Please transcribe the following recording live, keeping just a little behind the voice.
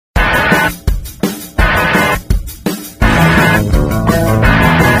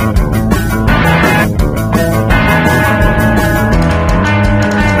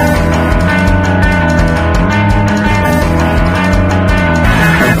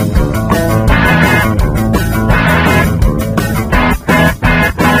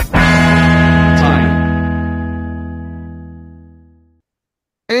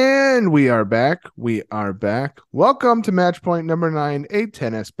We are back. We are back. Welcome to Match Point number 9, a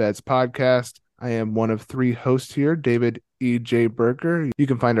Tennis Bets podcast. I am one of 3 hosts here, David E.J. Berger. You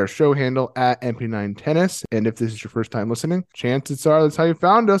can find our show handle at MP9 Tennis. And if this is your first time listening, chances are that's how you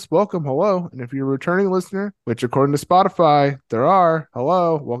found us. Welcome. Hello. And if you're a returning listener, which according to Spotify, there are,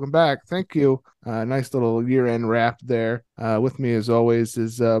 hello, welcome back. Thank you. Nice little year-end wrap there. With me, as always,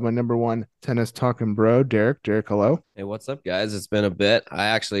 is my number 1 tennis talking bro, Derek. Derek, hello. Hey, what's up, guys? It's been a bit. I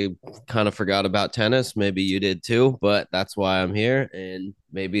actually kind of forgot about tennis. Maybe you did too, but that's why I'm here, and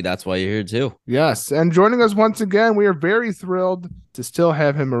maybe that's why you're here too. Yes, and joining us once again, we are very thrilled to still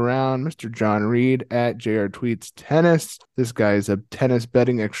have him around, Mr. John Reed at JR Tweets Tennis. This guy is a tennis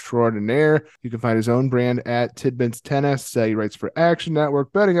betting extraordinaire. You can find his own brand at Tidbits Tennis. He writes for Action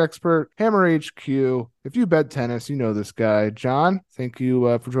Network, Betting Expert, Hammer HQ. If you bet tennis, you know this guy. John, thank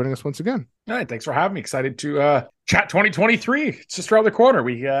you for joining us once again. All right, thanks for having me. Excited to chat 2023. It's just around the corner.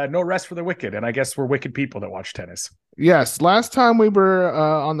 We no rest for the wicked, and I guess we're wicked people that watch tennis. Yes, last time we were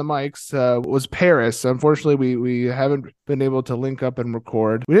on the mics was Paris. Unfortunately, we haven't been able to link up and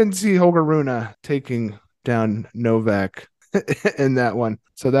record. We didn't see Holger Rune taking down Novak in that one,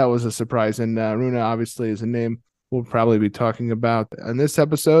 so that was a surprise. And Rune obviously is a name we'll probably be talking about in this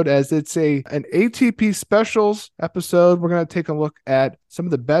episode, as it's an ATP specials episode. We're going to take a look at some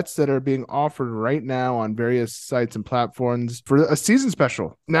of the bets that are being offered right now on various sites and platforms for a season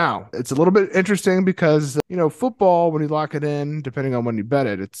special. Now, it's a little bit interesting because, football, when you lock it in, depending on when you bet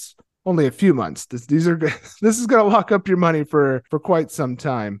it, it's only a few months. This is going to lock up your money for quite some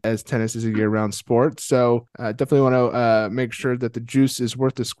time, as tennis is a year-round sport. So definitely want to make sure that the juice is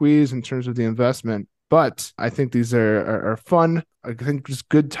worth the squeeze in terms of the investment. But I think these are fun. I think just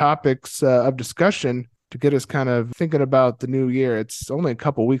good topics of discussion to get us kind of thinking about the new year. It's only a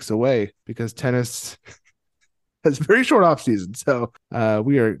couple weeks away because tennis has a very short off season. So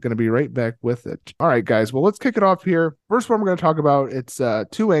we are going to be right back with it. All right, guys. Well, let's kick it off here. First one we're going to talk about, it's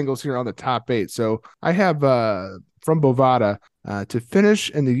 2 angles here on the top 8. So I have from Bovada to finish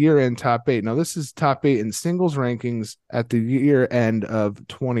in the year-end top 8. Now, this is top 8 in singles rankings at the year end of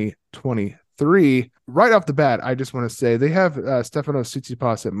 2023. Right off the bat, I just want to say they have Stefano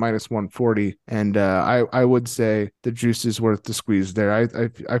Tsitsipas at -140, and I would say the juice is worth the squeeze there.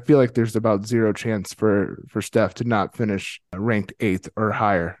 I feel like there's about zero chance for Steph to not finish ranked 8th or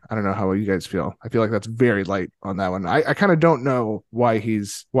higher. I don't know how you guys feel. I feel like that's very light on that one. I kind of don't know why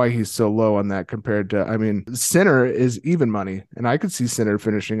he's so low on that compared to, Sinner is even money, and I could see Sinner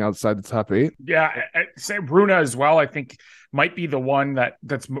finishing outside the top 8. Yeah, I say Bruna as well. I think might be the one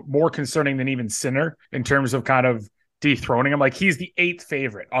that's more concerning than even Sinner in terms of kind of dethroning him. Like, he's the 8th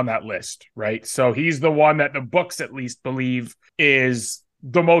favorite on that list, right? So he's the one that the books at least believe is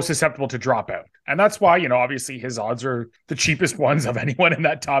the most susceptible to drop out. And that's why, obviously his odds are the cheapest ones of anyone in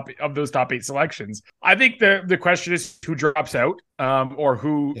that those top 8 selections. I think the question is who drops out, or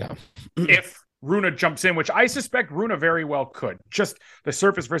who, if Rune jumps in, which I suspect Rune very well could. Just the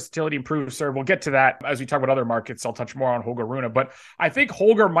surface versatility improves serve. We'll get to that as we talk about other markets. I'll touch more on Holger Rune, but I think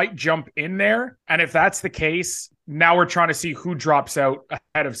Holger might jump in there. And if that's the case, now we're trying to see who drops out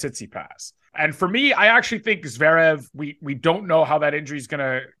ahead of Tsitsipas. And for me, I actually think Zverev, we don't know how that injury is going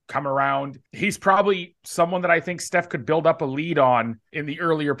to come around. He's probably someone that I think Steph could build up a lead on in the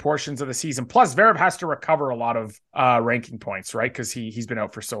earlier portions of the season. Plus, Zverev has to recover a lot of ranking points, right? Because he's been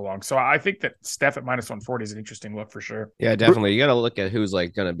out for so long. So I think that Steph at -140 is an interesting look for sure. Yeah, definitely. You got to look at who's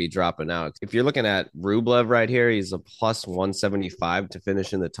going to be dropping out. If you're looking at Rublev right here, he's a +175 to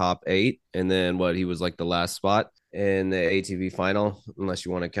finish in the top 8. And then he was the last spot in the ATP final, unless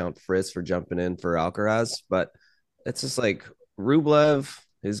you want to count Fritz for jumping in for Alcaraz. But it's just Rublev,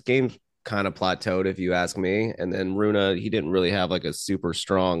 his game's kind of plateaued, if you ask me. And then Rune, he didn't really have a super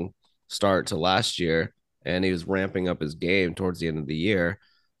strong start to last year, and he was ramping up his game towards the end of the year.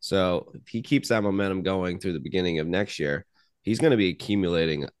 So if he keeps that momentum going through the beginning of next year, he's going to be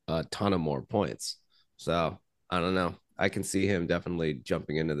accumulating a ton of more points. So I don't know. I can see him definitely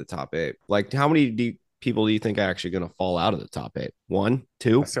jumping into the top 8. How many people do you think are actually going to fall out of the top 8? 1,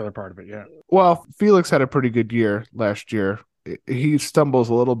 2? That's the other part of it, yeah. Well, Felix had a pretty good year last year. He stumbles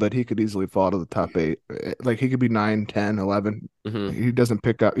a little bit. He could easily fall out of the top 8. He could be 9, 10, 11. Mm-hmm. He doesn't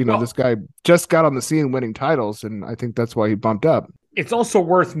pick up. This guy just got on the scene winning titles, and I think that's why he bumped up. It's also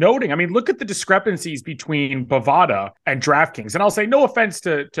worth noting, look at the discrepancies between Bovada and DraftKings. And I'll say no offense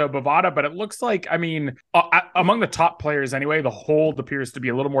to Bovada, but it looks like, among the top players anyway, the hold appears to be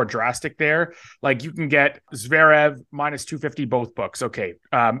a little more drastic there. You can get Zverev -250 both books. Okay.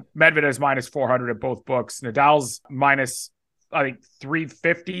 Medvedev's -400 at both books. Nadal's I think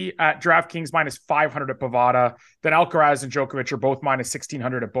 350 at DraftKings, minus 500 at Bovada. Then Alcaraz and Djokovic are both minus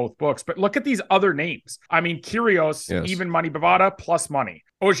 1600 at both books. But look at these other names. I mean, Kyrgios, Yes. even money Bovada, plus money.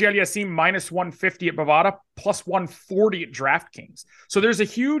 Auger-Aliassime, minus 150 at Bovada, plus 140 at DraftKings. So there's a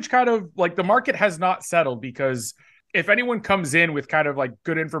huge kind of like the market has not settled, because if anyone comes in with kind of like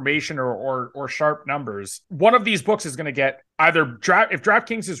good information or sharp numbers, one of these books is going to get either if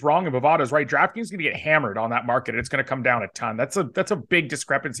DraftKings is wrong and Bovada is right, DraftKings is going to get hammered on that market. And it's going to come down a ton. That's a big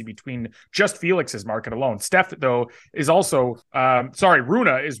discrepancy between just Felix's market alone. Steph, though, is also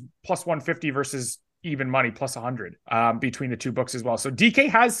Rune is plus 150 versus even money plus 100 between the two books as well. So DK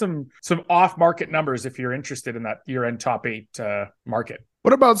has some off market numbers if you're interested in that year-end top 8 market.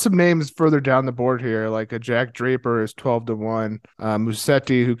 What about some names further down the board here? Like a Jack Draper is 12-1.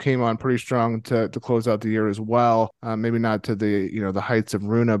 Musetti, who came on pretty strong to close out the year as well. Maybe not to the heights of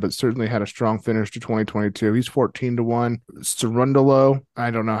Runa, but certainly had a strong finish to 2022. He's 14-1. Cerundolo,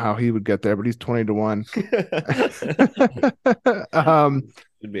 I don't know how he would get there, but he's 20-1.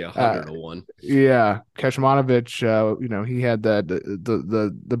 It'd be 100-1. Yeah, Kecmanovic, he had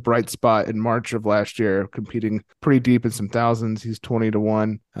the bright spot in March of last year, competing pretty deep in some thousands. He's 20-1.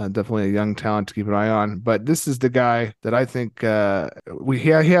 Definitely a young talent to keep an eye on. But this is the guy that I think he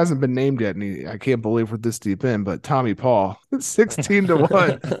hasn't been named yet, and I can't believe we're this deep in. But Tommy Paul,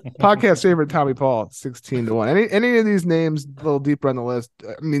 16-1. Podcast favorite Tommy Paul, 16-1. Any of these names a little deeper on the list?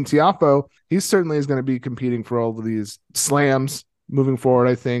 I mean, Tiafoe, he certainly is going to be competing for all of these slams moving forward,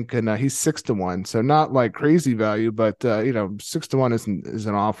 I think, and he's 6-1, so not like crazy value, but 6-1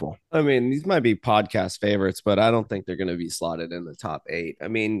 isn't awful. I mean, these might be podcast favorites, but I don't think they're going to be slotted in the top 8. I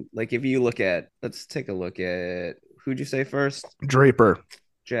mean, like if you let's take a look at who'd you say first? Draper.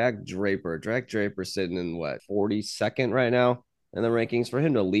 Jack Draper sitting in 42nd right now in the rankings. For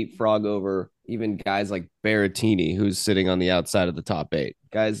him to leapfrog over even guys like Berrettini, who's sitting on the outside of the top 8,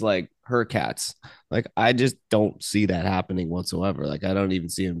 guys like Hurkacz, like I just don't see that happening whatsoever. Like I don't even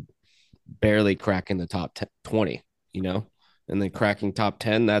see him barely cracking the top 20, and then cracking top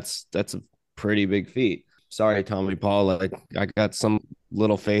 10. That's a pretty big feat. Sorry, Tommy Paul. Like I got some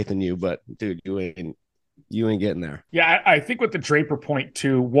little faith in you, but dude, you ain't getting there. Yeah, I think with the Draper point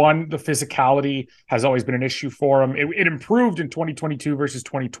too, one, the physicality has always been an issue for him. It improved in 2022 versus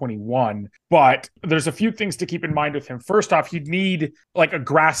 2021, but there's a few things to keep in mind with him. First off, he'd need like a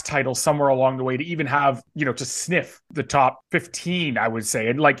grass title somewhere along the way to even have, to sniff the top 15, I would say.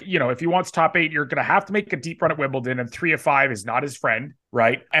 And like, if he wants top 8, you're going to have to make a deep run at Wimbledon, and 3 of 5 is not his friend,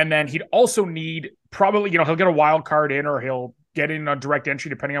 right? And then he'd also need probably, he'll get a wild card in, or he'll get in on direct entry,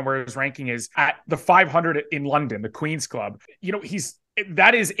 depending on where his ranking is, at the 500 in London, the Queen's Club.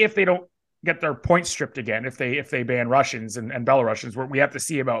 That is if they don't get their points stripped again, if they ban Russians and Belarusians, where we have to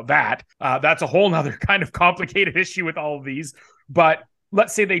see about that. That's a whole nother kind of complicated issue with all of these. But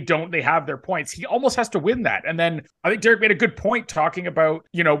let's say they have their points. He almost has to win that. And then I think Derek made a good point talking about,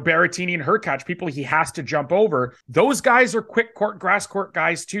 Berrettini and Hurkacz, people he has to jump over. Those guys are quick court, grass court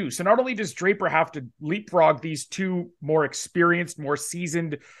guys too. So not only does Draper have to leapfrog these two more experienced, more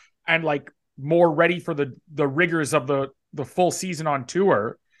seasoned, and like more ready for the rigors of the full season on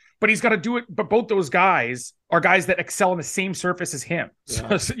tour, but he's got to do it. But both those guys are guys that excel on the same surface as him,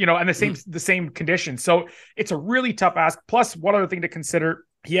 yeah. So, and the same conditions. So it's a really tough ask. Plus, one other thing to consider,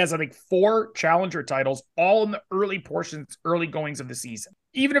 he has, I think, 4 challenger titles, all in the early goings of the season.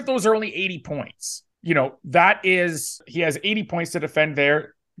 Even if those are only 80 points, he has 80 points to defend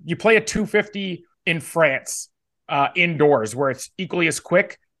there. You play a 250 in France indoors, where it's equally as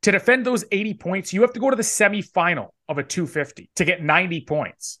quick. To defend those 80 points, you have to go to the semifinal of a 250 to get 90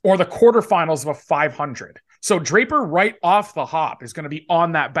 points, or the quarterfinals of a 500. So Draper right off the hop is going to be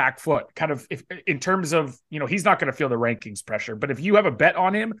on that back foot, kind of in terms of, he's not going to feel the rankings pressure. But if you have a bet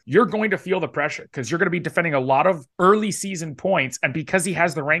on him, you're going to feel the pressure, because you're going to be defending a lot of early season points. And because he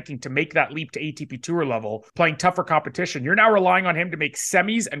has the ranking to make that leap to ATP Tour level, playing tougher competition, you're now relying on him to make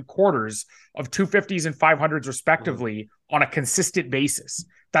semis and quarters of 250s and 500s respectively on a consistent basis.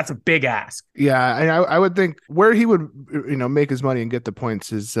 That's a big ask. Yeah, and I would think where he would, make his money and get the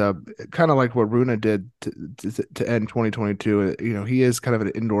points is kind of like what Rune did to end 2022. He is kind of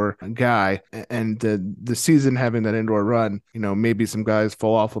an indoor guy, and the season having that indoor run, maybe some guys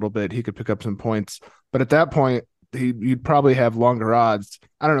fall off a little bit. He could pick up some points, but at that point, you'd probably have longer odds.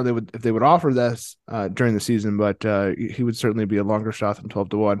 I don't know if they would offer this during the season, but he would certainly be a longer shot than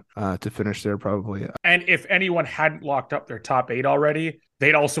 12-1 to finish there probably. And And if anyone hadn't locked up their top 8 already,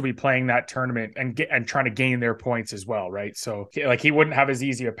 they'd also be playing that tournament and trying to gain their points as well, right? So like he wouldn't have as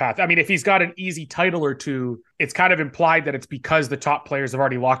easy a path. I mean, if he's got an easy title or two, it's kind of implied that it's because the top players have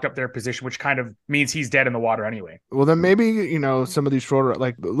already locked up their position, which kind of means he's dead in the water anyway. Well, then maybe, you know, some of these shorter,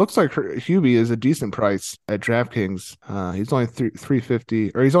 like it looks like Hubie is a decent price at DraftKings. He's only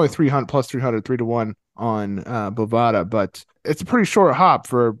 350, or he's only 300 plus 300, 3-1 on Bovada, but it's a pretty short hop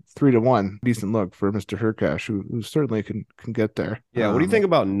for 3-1. Decent look for Mr. Herkash, who certainly can get there. Yeah. What do you think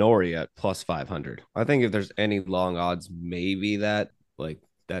about Nori at plus 500? I think if there's any long odds, maybe that's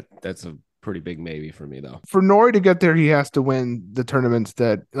a pretty big maybe for me, though. For Nori to get there, he has to win the tournaments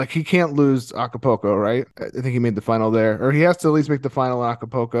that, like, he can't lose Acapulco, right? I think he made the final there, or he has to at least make the final in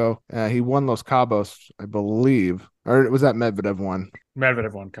Acapulco. He won Los Cabos, I believe, or was that Medvedev won?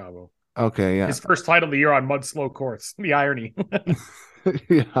 Medvedev won Cabo. Okay, yeah. His first title of the year on mud slow courts. The irony.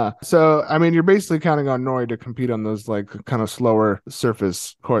 Yeah. So, I mean, you're basically counting on Nori to compete on those like kind of slower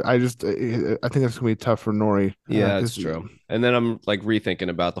surface court. I think it's gonna be tough for Nori. Yeah, it's true. And then I'm like rethinking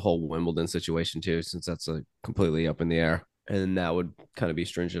about the whole Wimbledon situation too, since that's completely up in the air. And that would kind of be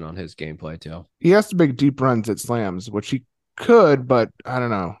stringent on his gameplay too. He has to make deep runs at slams, which he could, but I don't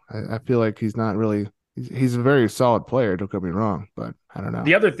know. I feel like he's not really. He's a very solid player, don't get me wrong, but I don't know.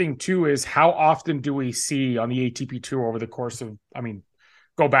 The other thing too is how often do we see on the ATP tour over the course of, I mean,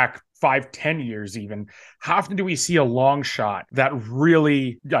 go back 5-10 years even, how often do we see a long shot that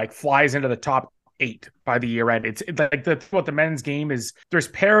really like flies into the top 8 by the year end? It's like what the men's game is. There's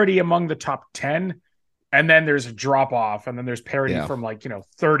parity among the top 10, and then there's a drop off, and then there's parity from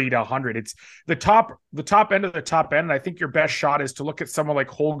 30 to 100. It's the top end of the top end. And I think your best shot is to look at someone like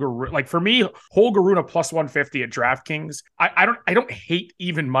Holger. Like for me, Holger Rune plus 150 at DraftKings. I don't hate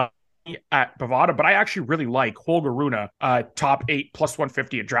even money at Bovada, but I actually really like Holger Rune top 8 plus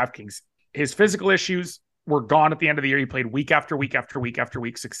 150 at DraftKings. His physical issues were gone at the end of the year. He played week after week after week after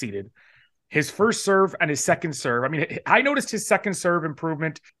week, succeeded. His first serve and his second serve. I mean, I noticed his second serve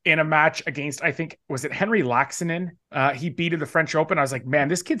improvement in a match against, I think, was it Henry Laxonen? He beat in the French Open. I was like, man,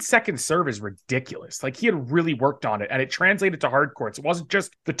 this kid's second serve is ridiculous. Like he had really worked on it, and it translated to hard courts. It wasn't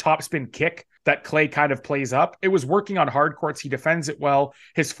just the topspin kick that Clay kind of plays up. It was working on hard courts. He defends it well.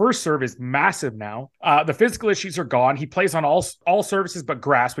 His first serve is massive now. The physical issues are gone. He plays on all surfaces but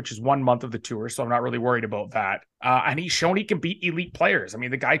grass, which is 1 month of the tour, so I'm not really worried about that. And he's shown he can beat elite players. I mean,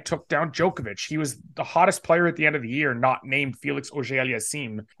 the guy took down Djokovic. He was the hottest player at the end of the year, not named Felix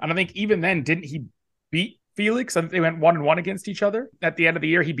Auger-Aliassime. And I think even then, didn't he beat Felix? I think they went 1-1 against each other. At the end of the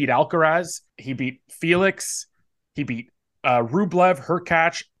year, he beat Alcaraz. He beat Felix. He beat Rublev,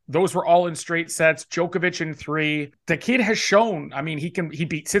 Hurkacz. Those were all in straight sets. Djokovic in 3. The kid has shown, I mean, he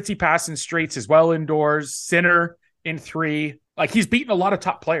beat Tsitsipas in straights as well indoors. Sinner in 3. Like he's beaten a lot of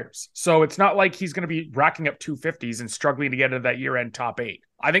top players. So it's not like he's going to be racking up 250s and struggling to get into that year-end top 8.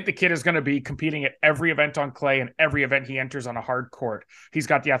 I think the kid is going to be competing at every event on clay and every event he enters on a hard court. He's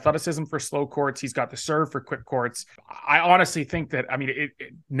got the athleticism for slow courts. He's got the serve for quick courts. I honestly think that, I mean,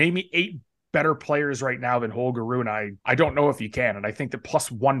 name me 8 better players right now than Holger Rune. I don't know if you can. And I think that plus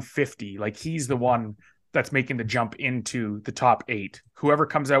 150, like he's the one that's making the jump into the top 8. Whoever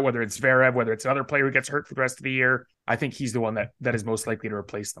comes out, whether it's Zverev, whether it's another player who gets hurt for the rest of the year, I think he's the one that is most likely to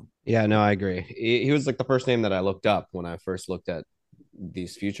replace them. Yeah, no, I agree. He was like the first name that I looked up when I first looked at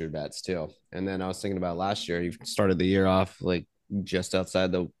these future bets too. And then I was thinking about last year. He started the year off like just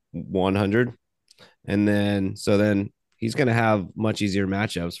outside the 100. And then he's going to have much easier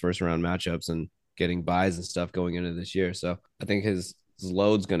matchups, first round matchups, and getting buys and stuff going into this year. So I think his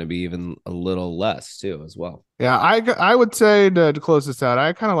load's going to be even a little less too as well. Yeah, I would say to close this out,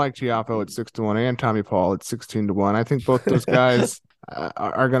 I kind of like Tiafoe at 6-1 and Tommy Paul at 16-1. I think both those guys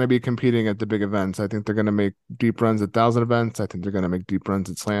are going to be competing at the big events. I think they're going to make deep runs at 1,000 events. I think they're going to make deep runs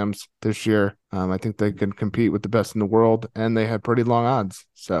at slams this year. I think they can compete with the best in the world, and they have pretty long odds.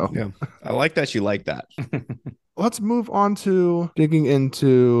 So yeah, I like that you like that. Let's move on to digging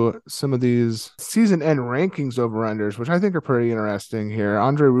into some of these season end rankings over-unders, which I think are pretty interesting here.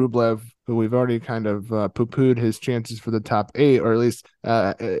 Andrei Rublev, who we've already kind of poo-pooed his chances for the top 8, or at least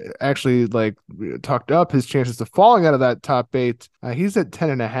actually like talked up his chances of falling out of that top 8. He's at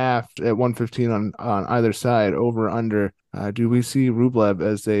 10.5 at 115 on either side, over-under. Do we see Rublev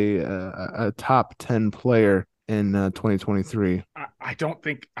as a top 10 player in 2023? I don't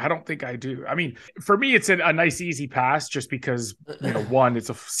think I do. I mean, for me, it's a nice easy pass just because, one, it's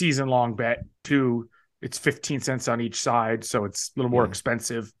a season long bet. 2, it's 15 cents on each side, so it's a little more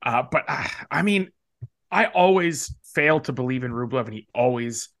expensive. But I mean, I always fail to believe in Rublev, and he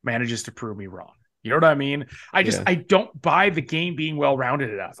always manages to prove me wrong. You know what I mean? I don't buy the game being well-rounded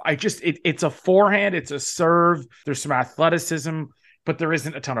enough. It's a forehand, it's a serve. There's some athleticism, but there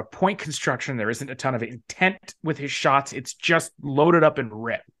isn't a ton of point construction. There isn't a ton of intent with his shots. It's just loaded up and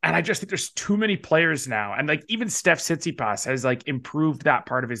rip. And I just think there's too many players now. And like even Steph Tsitsipas has like improved that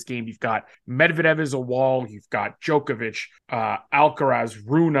part of his game. You've got Medvedev as a wall. You've got Djokovic, Alcaraz,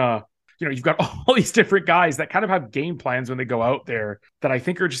 Runa. You've got all these different guys that kind of have game plans when they go out there that I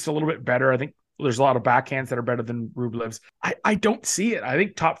think are just a little bit better. I think there's a lot of backhands that are better than Rublev's. I don't see it. I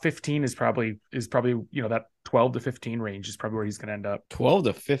think top 15 is probably that 12 to 15 range is probably where he's going to end up. 12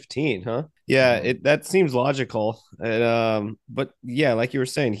 to 15, huh? Yeah, that seems logical. And but yeah, like you were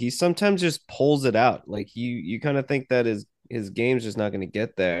saying, he sometimes just pulls it out. Like you kind of think that his game's just not going to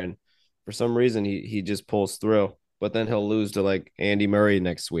get there, and for some reason he just pulls through. But then he'll lose to like Andy Murray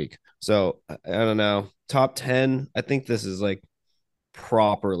next week. So I don't know. Top 10, I think this is like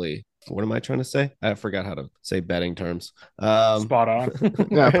properly. What am I trying to say? I forgot how to say betting terms. Spot on.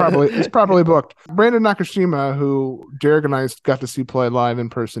 Yeah, it's probably booked. Brandon Nakashima, who Jared and I got to see play live in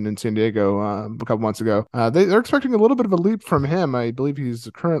person in San Diego a couple months ago, they're expecting a little bit of a leap from him. I believe he's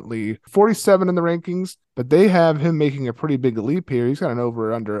currently 47 in the rankings, but they have him making a pretty big leap here. He's got an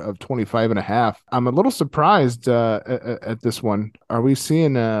over-under of 25.5. I'm a little surprised at this one. Are we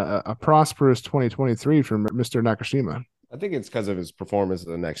seeing a prosperous 2023 from Mr. Nakashima? I think it's because of his performance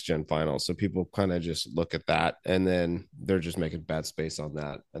in the next gen finals. So people kind of just look at that and then they're just making bets based on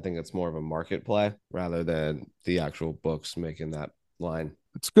that. I think it's more of a market play rather than the actual books making that line.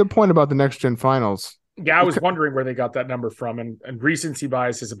 It's a good point about the next gen finals. Yeah, I was wondering where they got that number from, and recency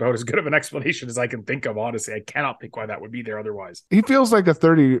bias is about as good of an explanation as I can think of. Honestly, I cannot think why that would be there otherwise. He feels like a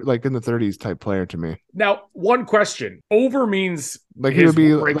 30, like in the 30s type player to me. Now, one question: over means like he would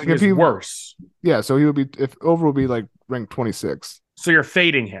be like if he worse. Yeah, so he would be if over would be like ranked 26. So you're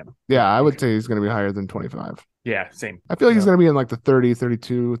fading him. Yeah, I would say he's going to be higher than 25. Yeah, same. I feel like he's going to be in like the 30,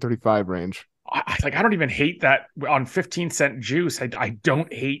 32, 35 range. I don't even hate that on 15-cent juice. I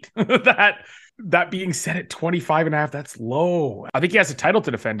don't hate that being set at 25.5. That's low. I think he has a title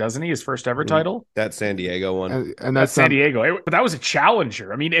to defend, doesn't he? His first ever title. That San Diego one. And that's San Diego. But that was a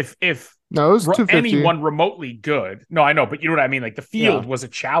challenger. I mean, if no, it was 250. Anyone remotely good. No, I know, but you know what I mean? Like the field was a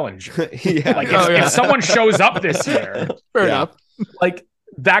challenger. Yeah. Like if someone shows up this year, fair enough. Like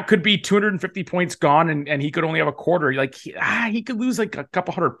that could be 250 points gone and he could only have a quarter. Like he could lose like a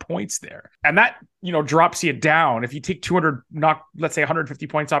couple hundred points there. And that, drops you down. If you take let's say 150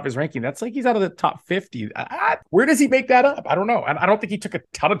 points off his ranking, that's like he's out of the top 50. Where does he make that up? I don't know. And I don't think he took a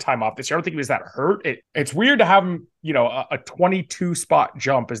ton of time off this year. I don't think he was that hurt. It's weird to have him, a 22 spot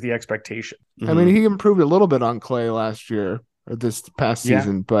jump as the expectation. I mean, he improved a little bit on clay last year. Or this past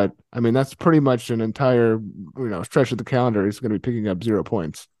season, but I mean that's pretty much an entire stretch of the calendar. He's going to be picking up 0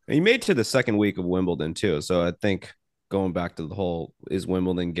 points. He made to the second week of Wimbledon too, so I think going back to the whole is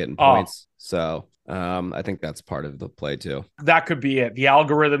Wimbledon getting points. So I think that's part of the play too. That could be it. The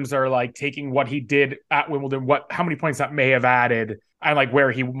algorithms are like taking what he did at Wimbledon, how many points that may have added, and like where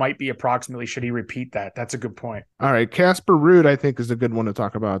he might be approximately. Should he repeat that? That's a good point. All right, Casper Ruud, I think, is a good one to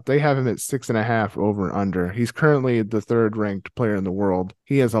talk about. They have him at 6.5 over and under. He's currently the 3rd ranked player in the world.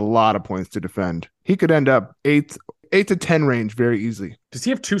 He has a lot of points to defend. He could end up 8 to 10 range very easily. Does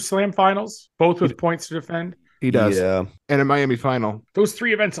he have 2 slam finals, both with points to defend? He does. Yeah. And a Miami final. Those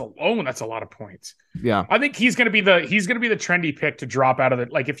 3 events alone, that's a lot of points. Yeah. I think he's going to be the trendy pick to drop out of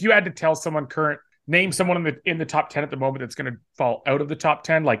it. Like if you had to tell someone name someone in the top 10 at the moment that's going to fall out of the top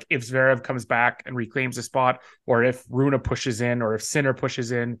 10, like if Zverev comes back and reclaims a spot, or if Runa pushes in, or if Sinner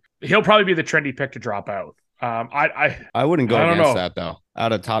pushes in, he'll probably be the trendy pick to drop out. I wouldn't go against that though.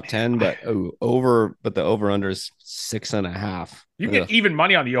 Out of top 10, but the over under is 6.5. You get even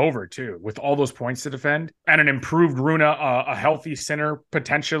money on the over too, with all those points to defend and an improved Runa, a healthy Sinner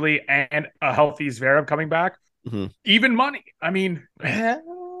potentially, and a healthy Zverev coming back. Mm-hmm. Even money. I mean,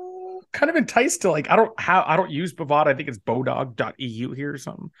 kind of enticed to I don't use Bovada. I think it's bodog.eu here or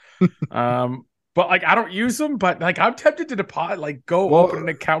something. But I don't use them, but I'm tempted to deposit, open an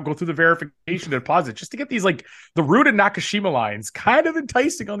account, go through the verification deposit just to get these the Ruud and Nakashima lines kind of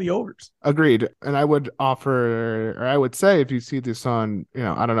enticing on the overs. Agreed. And I would say if you see this on,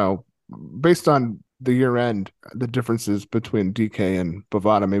 I don't know, based on the year end, the differences between DK and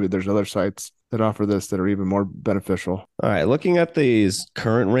Bovada, maybe there's other sites that offer this that are even more beneficial. All right, looking at these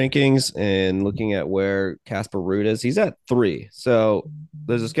current rankings and looking at where Casper Ruud is, he's at 3. So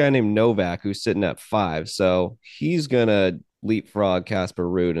there's this guy named Novak who's sitting at 5. So he's gonna leapfrog Casper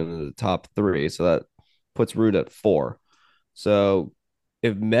Ruud into the top 3. So that puts Ruud at 4. So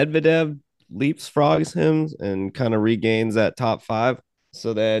if Medvedev leapfrogs him and kind of regains that top 5,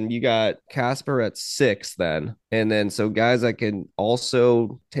 So then you got Casper at 6 then. And then so guys that can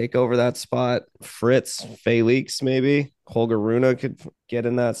also take over that spot, Fritz, Felix maybe. Holger Rune could get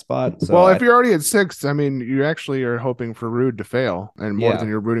in that spot. So well, if you're already at 6, I mean, you actually are hoping for Rude to fail, and more than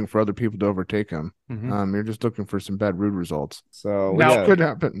you're rooting for other people to overtake him. Mm-hmm. You're just looking for some bad Rude results. So now could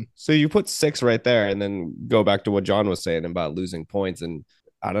happen. So you put 6 right there, and then go back to what John was saying about losing points. And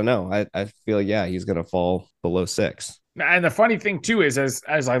I don't know. I feel he's gonna fall below 6. And the funny thing too is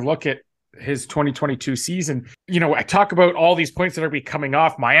as I look at his 2022 season, I talk about all these points that are be coming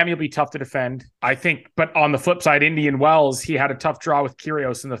off. Miami will be tough to defend, I think. But on the flip side, Indian Wells, he had a tough draw with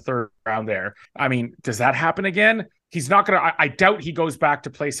Kyrgios in the third round there. I mean, does that happen again? He's not going to, I doubt he goes back to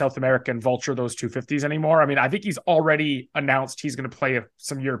play South America and vulture those 250s anymore. I mean, I think he's already announced he's going to play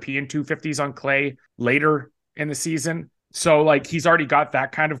some European 250s on clay later in the season. So he's already got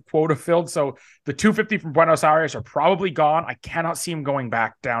that kind of quota filled. So the 250 from Buenos Aires are probably gone. I cannot see him going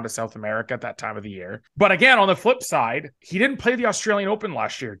back down to South America at that time of the year. But again, on the flip side, he didn't play the Australian Open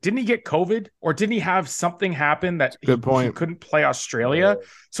last year. Didn't he get COVID, or didn't he have something happen that he couldn't play Australia?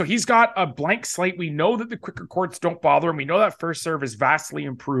 So he's got a blank slate. We know that the quicker courts don't bother him. We know that first serve is vastly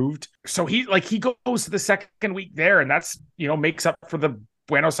improved. So he goes to the second week there, and that's, makes up for the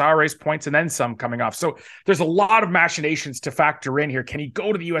Buenos Aires points and then some coming off. So there's a lot of machinations to factor in here. Can he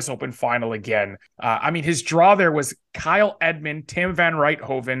go to the U.S. Open final again? I mean, his draw there was Kyle Edmund, Tim van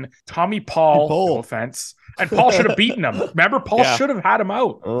Rijthoven, Tommy Paul, no offense. And Paul should have beaten him. Remember, Paul should have had him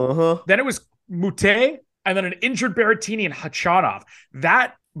out. Then it was Mute, and then an injured Berrettini and Khachanov.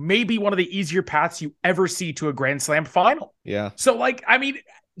 That may be one of the easier paths you ever see to a Grand Slam final. Yeah. So, I mean,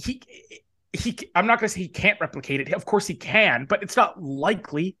 I'm not going to say he can't replicate it. Of course he can, but it's not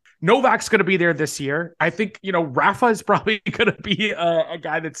likely. Novak's going to be there this year. I think, Rafa is probably going to be a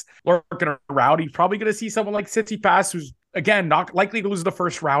guy that's lurking around. He's probably going to see someone like Tsitsipas, who's, again, not likely to lose the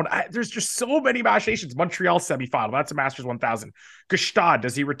first round. There's just so many machinations. Montreal semifinal. That's a Masters 1000. Gstaad,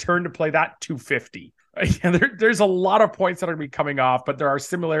 does he return to play that 250? There's a lot of points that are going to be coming off, but there are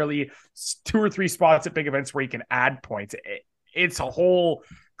similarly 2 or 3 spots at big events where you can add points. It's a whole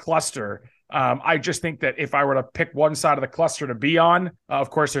cluster. I just think that if I were to pick one side of the cluster to be on, of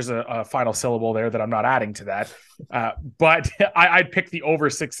course, there's a final syllable there that I'm not adding to that. But I'd pick the over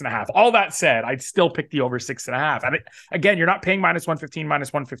 6.5. All that said, I'd still pick the over 6.5. And again, you're not paying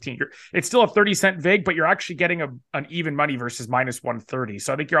 -115. It's still a 30-cent vig, but you're actually getting an even money versus -130.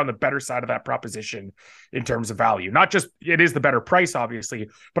 So I think you're on the better side of that proposition in terms of value. Not just it is the better price, obviously,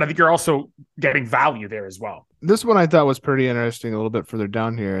 but I think you're also getting value there as well. This one I thought was pretty interesting a little bit further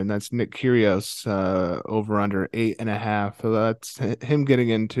down here, and that's Nick Kyrgios over under 8.5. So that's him getting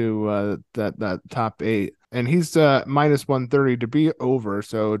into that top 8, and he's -130 to be over,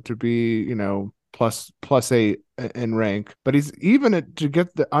 so to be plus 8 in rank, but he's even to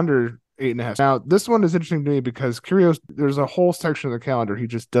get the under 8.5. Now this one is interesting to me because Kyrgios, there's a whole section of the calendar he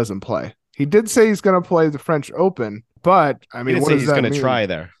just doesn't play. He did say he's going to play the French Open, but I mean, what does that mean? He's going to try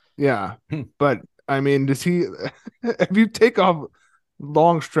there. Yeah, but. I mean, does he, if you take off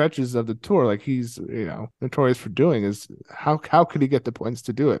long stretches of the tour, like he's, notorious for doing, is how could he get the points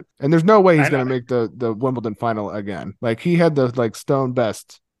to do it? And there's no way he's going to make the Wimbledon final again. Like he had the stone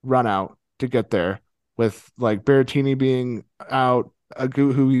best run out to get there with Berrettini being out,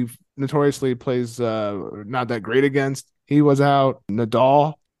 who he notoriously plays not that great against. He was out.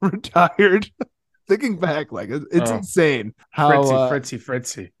 Nadal retired. Thinking back, it's insane how Fritzy.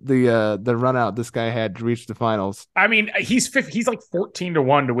 The run out this guy had to reach the finals. I mean, he's 14 to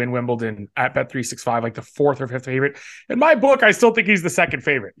 1 to win Wimbledon at Bet365, the 4th or 5th favorite. In my book, I still think he's the 2nd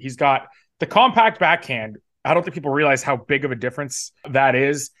favorite. He's got the compact backhand. I don't think people realize how big of a difference that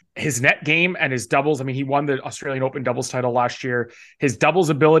is. His net game and his doubles. I mean, he won the Australian Open doubles title last year. His doubles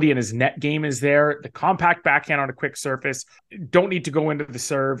ability and his net game is there. The compact backhand on a quick surface. Don't need to go into the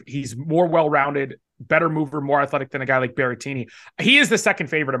serve. He's more well-rounded, better mover, more athletic than a guy like Berrettini. He is the 2nd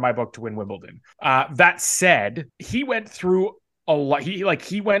favorite in my book to win Wimbledon. That said, he went through a lot.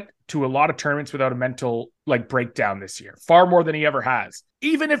 He went to a lot of tournaments without a mental breakdown this year, far more than he ever has.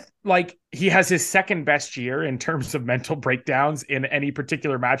 Even if he has his 2nd best year in terms of mental breakdowns in any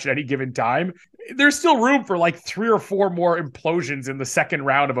particular match at any given time, there's still room for 3 or 4 more implosions in the 2nd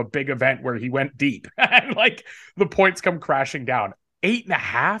round of a big event where he went deep and the points come crashing down.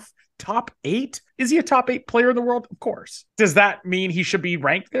 8.5, top 8. Is he a top 8 player in the world? Of course. Does that mean he should be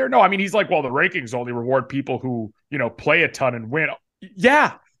ranked there? No, I mean, he's the rankings only reward people who, play a ton and win.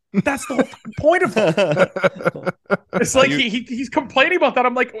 Yeah. That's the whole point of it. It's he's complaining about that.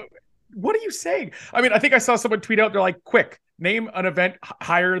 I'm like, what are you saying? I mean, I think I saw someone tweet out, they're like, quick, name an event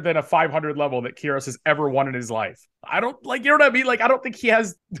higher than a 500 level that Kyrgios has ever won in his life. I don't like, you know what I mean? Like, I don't think he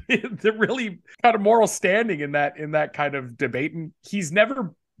has the really kind of moral standing in that kind of debate. And he's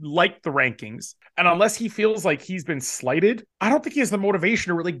never liked the rankings. And unless he feels like he's been slighted, I don't think he has the motivation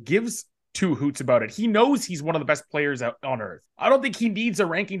to really gives two hoots about it. He knows he's one of the best players out on earth. I don't think he needs a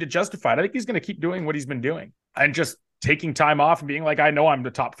ranking to justify it. I think he's going to keep doing what he's been doing and just taking time off and being like, I know I'm the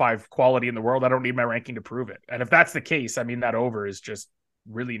top 5 quality in the world. I don't need my ranking to prove it. And if that's the case, I mean, that over is just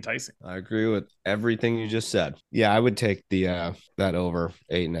really enticing. I agree with everything you just said. Yeah, I would take the that over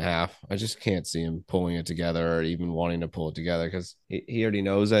 8.5. I just can't see him pulling it together or even wanting to pull it together because he already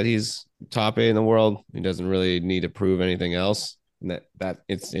knows that he's top 8 in the world. He doesn't really need to prove anything else. And that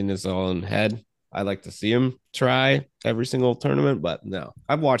it's in his own head. I like to see him try every single tournament, but no,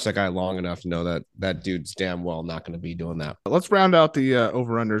 I've watched that guy long enough to know that that dude's damn well not going to be doing that. Let's round out the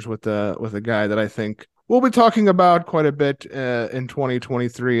over-unders with a guy that I think we'll be talking about quite a bit in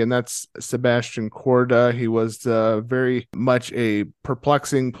 2023, and that's Sebastian Korda. He was very much a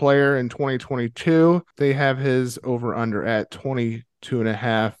perplexing player in 2022. They have his over-under at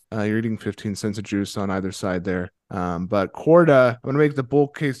 22.5. You're eating 15 cents of juice on either side there. But Korda, I'm going to make the bull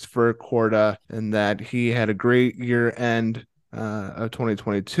case for Korda in that he had a great year end of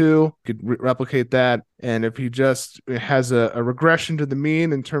 2022. Could replicate that. And if he just has a regression to the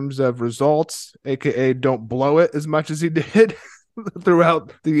mean in terms of results, aka don't blow it as much as he did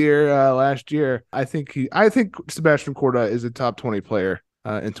throughout the year last year, I think Sebastian Korda is a top 20 player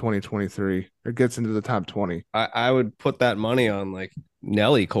in 2023, or gets into the top 20. I would put that money on like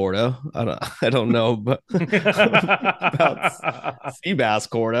Nelly Korda. I don't know, but about Seabass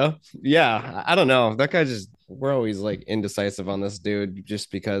Korda. Yeah, I don't know. That guy we're always like indecisive on this dude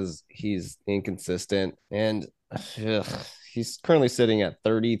just because he's inconsistent and he's currently sitting at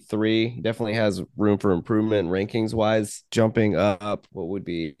 33. He definitely has room for improvement rankings wise, jumping up what would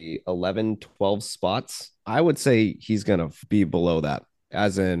be 11, 12 spots. I would say he's going to be below that,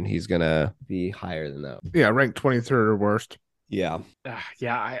 as in he's going to be higher than that. Yeah, ranked 23rd or worst. Yeah.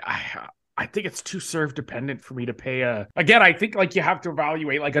 I think it's too serve dependent for me to pay again, I think like you have to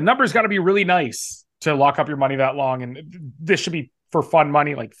evaluate, like a number's got to be really nice to lock up your money that long. And this should be for fun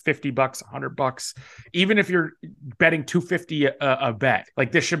money, like $50, $100. Even if you're betting $250 a bet,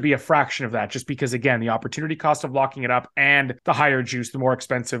 like this should be a fraction of that, just because again, the opportunity cost of locking it up and the higher juice, the more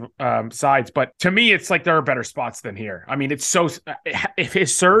expensive sides. But to me, it's like there are better spots than here. I mean, it's so if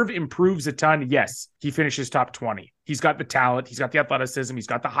his serve improves a ton, yes, he finishes top 20. He's got the talent, he's got the athleticism, he's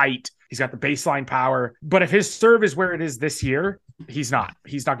got the height, he's got the baseline power. But if his serve is where it is this year, he's not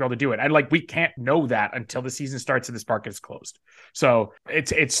going to be able to do it. And like, we can't know that until the season starts and this market is closed. So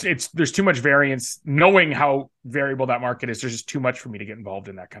it's there's too much variance. Knowing how variable that market is, there's just too much for me to get involved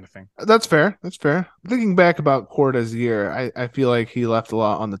in that kind of thing. That's fair. Thinking back about Korda's year, I feel like he left a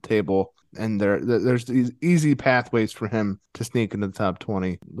lot on the table. And there's these easy pathways for him to sneak into the top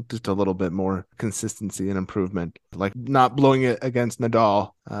 20 with just a little bit more consistency and improvement, like not blowing it against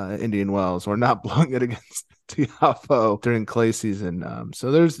Nadal, Indian Wells, or not blowing it against Tiafoe during clay season.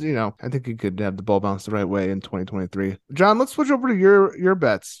 So there's, I think he could have the ball bounce the right way in 2023. John, let's switch over to your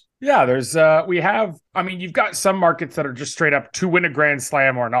bets. Yeah, there's you've got some markets that are just straight up to win a Grand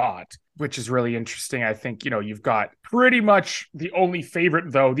Slam or not, which is really interesting. I think, you've got pretty much the only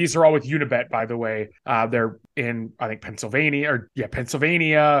favorite, though. These are all with Unibet, by the way. They're in, I think, Pennsylvania,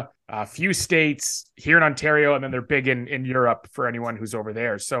 a few states here in Ontario, and then they're big in Europe for anyone who's over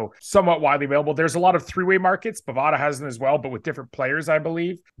there. So somewhat widely available. There's a lot of three-way markets. Bovada has them as well, but with different players, I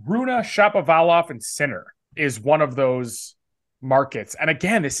believe. Rune, Shapovalov, and Sinner is one of those markets. And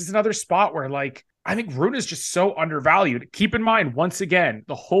again, this is another spot where I think Rune is just so undervalued. Keep in mind, once again,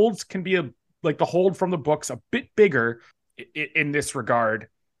 the holds can be the hold from the books a bit bigger in this regard.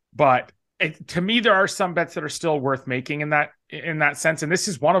 But to me, there are some bets that are still worth making in that sense. And this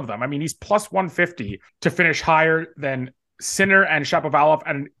is one of them. I mean, he's plus 150 to finish higher than Sinner and Shapovalov.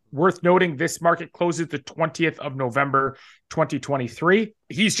 And worth noting, this market closes the 20th of November, 2023.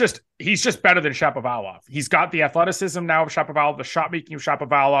 He's just better than Shapovalov. He's got the athleticism now of Shapovalov, the shot making of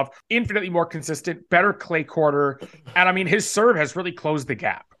Shapovalov, infinitely more consistent, better clay quarter. And I mean, his serve has really closed the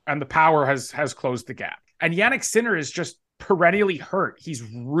gap, and the power has closed the gap. And Jannik Sinner is just perennially hurt. He's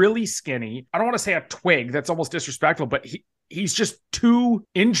really skinny. I don't want to say a twig. That's almost disrespectful, but he's just too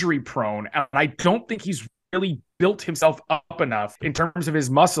injury prone. And I don't think he's really built himself up enough in terms of his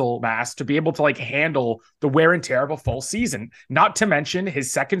muscle mass to be able to handle the wear and tear of a full season. Not to mention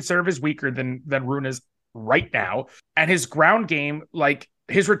his second serve is weaker than Rune's right now. And his ground game,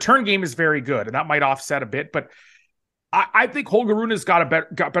 his return game is very good, and that might offset a bit. But I think Holger Rune's got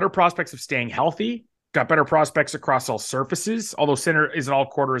better prospects of staying healthy got better prospects across all surfaces, although Sinner is an all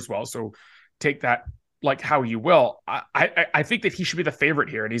quarter as well. So take that like how you will. I think that he should be the favorite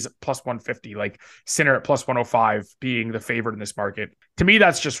here, and he's at plus 150, like Sinner at plus 105 being the favorite in this market. To me,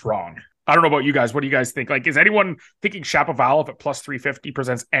 that's just wrong. I don't know about you guys. What do you guys think? Like, is anyone thinking Shapovalov at plus 350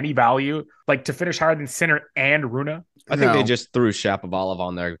 presents any value, like to finish higher than Sinner and Runa? I think they just threw Shapovalov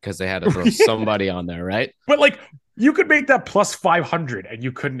on there because they had to throw somebody on there, right? But like, you could make that plus 500 and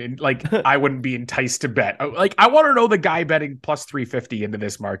you couldn't, like, I wouldn't be enticed to bet. Like, I want to know the guy betting plus 350 into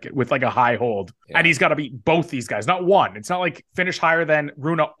this market with like a high hold. Yeah. And he's got to beat both these guys, not one. It's not like finish higher than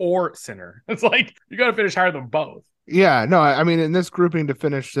Runa or Sinner. It's like, you got to finish higher than both. Yeah, no, I mean, in this grouping to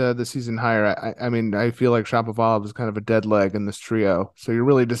finish the season higher, I mean, I feel like Shapovalov is kind of a dead leg in this trio. So you're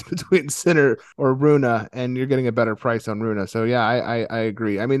really just between Sinner or Runa, and you're getting a better price on Runa. So yeah, I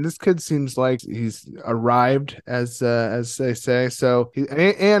agree. I mean, this kid seems like he's arrived, as they say. So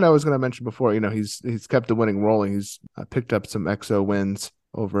and I was going to mention before, he's kept the winning rolling. He's picked up some XO wins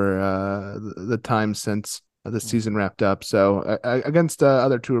over the time since the season wrapped up, so against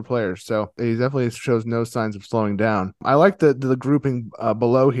other tour players. So he definitely shows no signs of slowing down. I like the grouping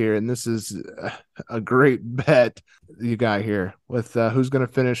below here, and this is a great bet you got here with who's going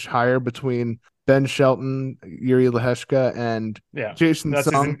to finish higher between Ben Shelton, Yuri Lehechka, and Jason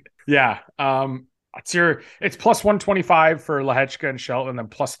Sung. It's plus 125 for Lehechka and Shelton, and then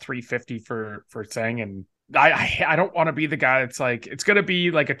plus 350 for Tseng. And I don't want to be the guy that's like, it's going to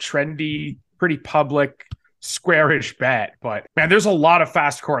be like a trendy, pretty public, squarish bet, but man, there's a lot of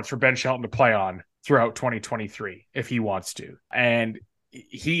fast courts for Ben Shelton to play on throughout 2023 if he wants to, and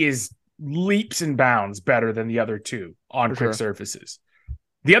he is leaps and bounds better than the other two on quick surfaces.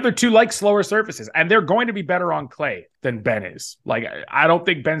 The other two like slower surfaces, and they're going to be better on clay than Ben is. Like, I don't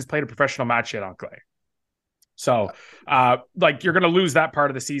think Ben's played a professional match yet on clay. So, like, you're going to lose that part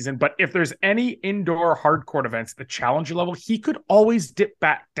of the season. But if there's any indoor hard court events at the challenger level, he could always dip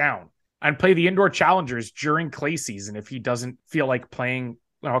back down and play the indoor challengers during clay season if he doesn't feel like playing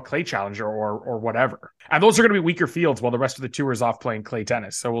a clay challenger or whatever. And those are going to be weaker fields while the rest of the tour is off playing clay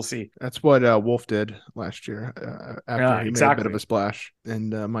tennis. So we'll see. That's what Wolf did last year after he made a bit of a splash in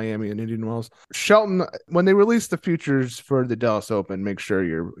Miami and Indian Wells. Shelton, when they release the futures for the Dallas Open, make sure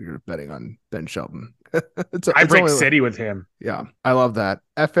you're betting on Ben Shelton. I break city with him. Yeah, I love that.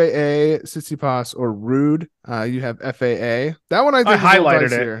 FAA, Tsitsipas, or Rude. You have FAA. That one I think I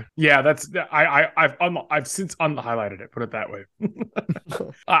highlighted it. Here. Yeah, that's I've since unhighlighted it. Put it that way.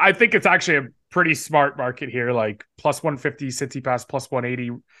 I think it's actually a pretty smart market here. Like plus 150 Tsitsipas, plus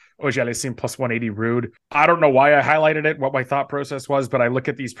 180 Auger-Aliassime, plus 180 Rude. I don't know why I highlighted it, what my thought process was, but I look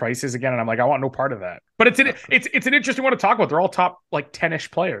at these prices again and I'm like, I want no part of that. But it's an interesting one to talk about. They're all top like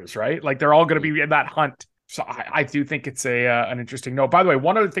 10-ish players, right? Like they're all going to be in that hunt. So I do think it's an interesting note. By the way,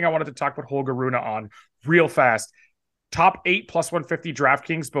 one other thing I wanted to talk about Holger Rune on real fast. Top 8 plus 150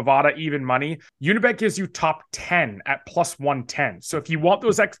 DraftKings, Bovada, even money. Unibet gives you top 10 at plus 110. So if you want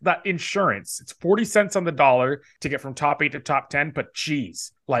that insurance, it's 40 cents on the dollar to get from top 8 to top 10. But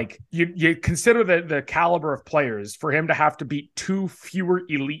geez, like you consider the caliber of players for him to have to beat 2 fewer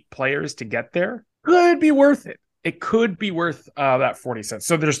elite players to get there. Could be worth it. It could be worth that 40 cents.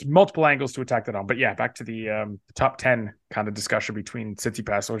 So there's multiple angles to attack that on. But yeah, back to the top 10 kind of discussion between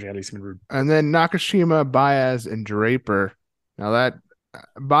Tsitsipas, Auger-Aliassime, and Rude. And then Nakashima, Baez, and Draper. Now that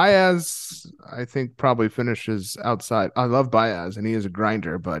Baez, I think, probably finishes outside. I love Baez, and he is a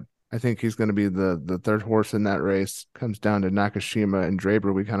grinder, but I think he's going to be the third horse in that race. Comes down to Nakashima and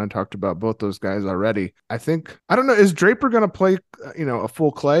Draper. We kind of talked about both those guys already. I don't know, is Draper going to play, a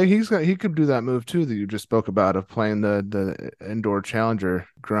full clay? He could do that move too that you just spoke about of playing the indoor challenger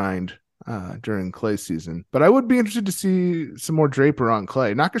grind during clay season. But I would be interested to see some more Draper on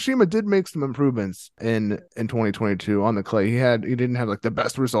clay. Nakashima did make some improvements in 2022 on the clay. He didn't have like the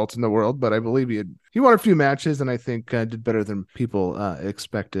best results in the world, but I believe he won a few matches and I think did better than people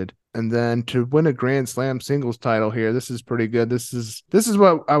expected. And then to win a Grand Slam singles title here, this is pretty good. This is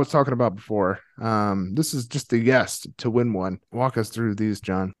what I was talking about before. This is just a yes to win one. Walk us through these,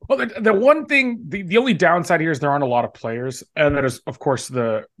 John. Well, the one thing, the only downside here is there aren't a lot of players, and that is, of course,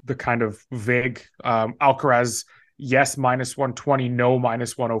 the kind of vague Alcaraz. Yes, minus 120, no,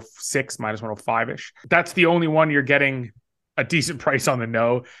 minus 106, minus 105-ish. That's the only one you're getting a decent price on the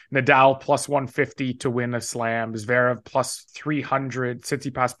no. Nadal plus 150 to win a slam. Zverev plus 300.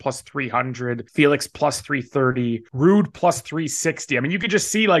 Tsitsipas plus 300. Felix plus 330. Rude plus 360. I mean, you could just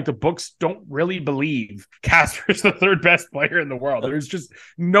see like the books don't really believe Casper's the third best player in the world. There's just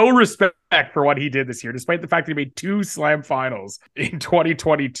no respect for what he did this year, despite the fact that he made 2 slam finals in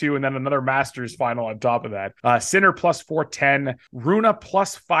 2022 and then another Masters final on top of that. Sinner plus 410. Runa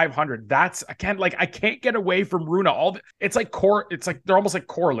plus 500. That's, again, like I can't get away from Runa. It's like they're almost like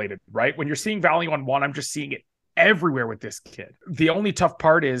correlated, right? When you're seeing value on one, I'm just seeing it everywhere with this kid. The only tough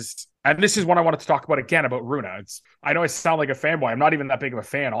part is, and this is what I wanted to talk about again about Runa. I know I sound like a fanboy. I'm not even that big of a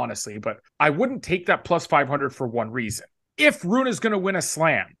fan, honestly, but I wouldn't take that plus 500 for one reason. If Runa is going to win a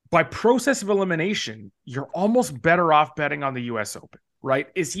slam, by process of elimination, you're almost better off betting on the US Open, right?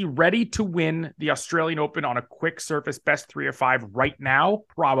 Is he ready to win the Australian Open on a quick surface, best 3 or 5 right now?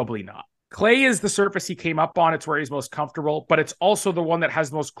 Probably not. Clay is the surface he came up on. It's where he's most comfortable, but it's also the one that has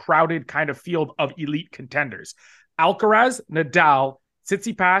the most crowded kind of field of elite contenders. Alcaraz, Nadal,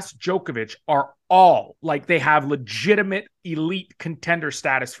 Tsitsipas, Djokovic are all like they have legitimate elite contender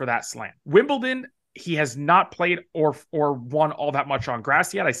status for that slam. Wimbledon, he has not played or won all that much on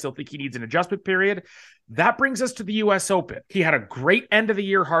grass yet. I still think he needs an adjustment period. That brings us to the US Open. He had a great end of the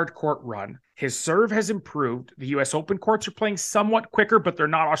year hard court run. His serve has improved. The US Open courts are playing somewhat quicker, but they're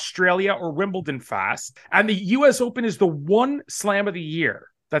not Australia or Wimbledon fast. And the US Open is the one slam of the year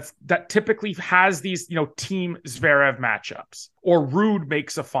that typically has these, team Zverev matchups, or Rude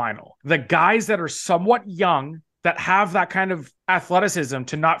makes a final. The guys that are somewhat young, that have that kind of athleticism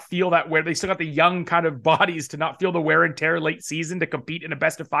to not feel that where they still got the young kind of bodies to not feel the wear and tear late season to compete in a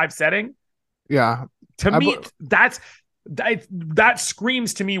best of 5 setting. Yeah. To me, that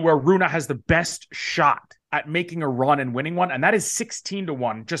screams to me where Runa has the best shot at making a run and winning one. And that is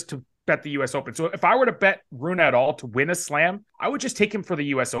 16-1 just to bet the US Open. So if I were to bet Runa at all to win a slam, I would just take him for the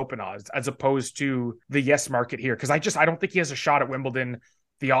US Open odds as opposed to the yes market here. Cause I don't think he has a shot at Wimbledon,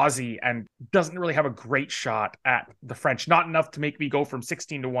 the Aussie, and doesn't really have a great shot at the French. Not enough to make me go from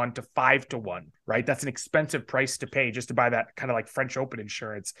 16-1 to 5-1, right? That's an expensive price to pay just to buy that kind of like French Open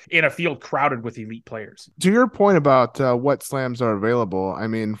insurance in a field crowded with elite players. To your point about what slams are available, I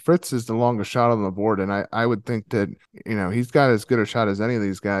mean, Fritz is the longest shot on the board, and I would think that, he's got as good a shot as any of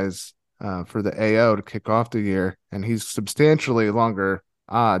these guys for the AO to kick off the year, and he's substantially longer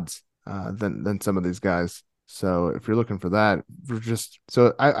odds than some of these guys. So if you're looking for that,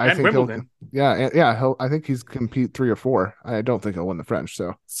 I think Wimbledon. I think he's compete 3 or 4. I don't think he'll win the French.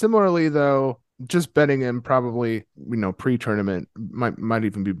 So similarly, though, just betting him probably, pre-tournament might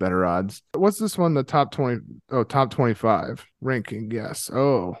even be better odds. What's this one? The top 20? Oh, top 25 ranking. Yes.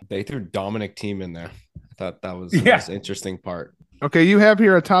 Oh, they threw Dominic Thiem in there. I thought that was the most interesting part. Okay, you have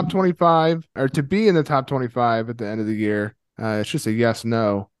here a top 25, or to be in the top 25 at the end of the year. It's just a yes,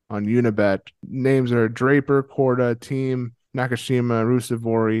 no on Unibet. Names are Draper, Korda, Thiem, Nakashima,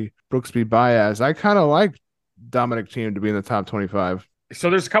 Rusevori, Brooksby, Baez. I kind of like Dominic Thiem to be in the top 25. So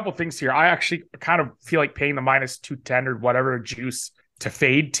there's a couple things here. I actually kind of feel like paying the minus 210 or whatever juice to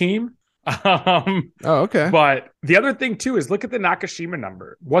fade Thiem. Okay. But the other thing too is look at the Nakashima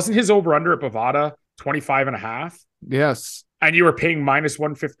number. Wasn't his over under at Bovada 25.5? Yes. And you were paying minus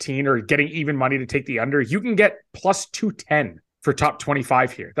 115 or getting even money to take the under. You can get plus 210 for top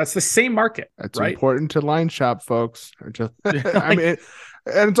 25 here. That's the same market. That's right? important to line shop, folks. I mean,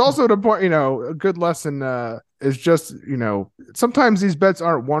 and it's also the point, a good lesson is just, sometimes these bets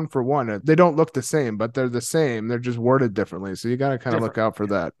aren't 1 for 1. They don't look the same, but they're the same. They're just worded differently. So you got to kind of look out for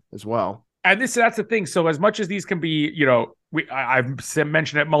that as well. And that's the thing. So as much as these can be, I've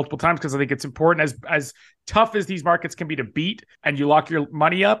mentioned it multiple times because I think it's important. As tough as these markets can be to beat and you lock your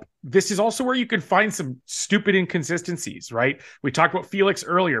money up, this is also where you can find some stupid inconsistencies, right? We talked about Felix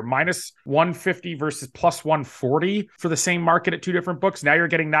earlier, minus 150 versus plus 140 for the same market at 2 different books. Now you're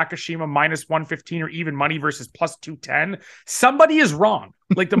getting Nakashima minus 115 or even money versus plus 210. Somebody is wrong.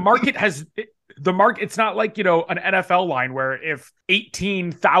 Like the market has... it's not like, an NFL line where if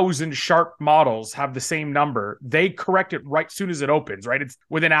 18,000 sharp models have the same number, they correct it right soon as it opens, right? It's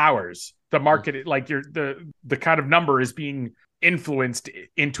within hours. The market, like the kind of number is being influenced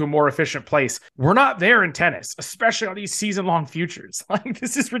into a more efficient place. We're not there in tennis, especially on these season-long futures. Like,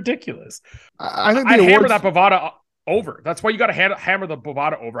 this is ridiculous. I think I'd hammer that Bovada over. That's why you got to hammer the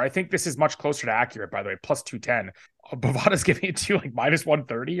Bovada over. I think this is much closer to accurate, by the way, plus 210. Bovada's giving it to you like minus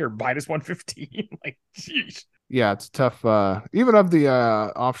 130 or minus 115. Like, geez. Yeah, it's tough. Even of the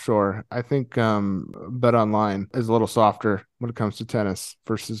offshore, I think Bet Online is a little softer when it comes to tennis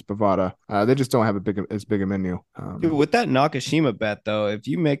versus Bovada. They just don't have as big a menu. Dude, with that Nakashima bet, though, if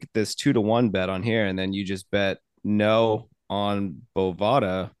you make this 2-1 bet on here and then you just bet no on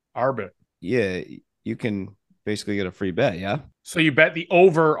Bovada, Arbit. yeah, you can basically get a free bet. Yeah. So you bet the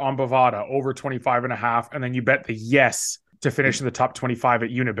over on Bovada, over 25.5, and then you bet the yes to finish in the top 25 at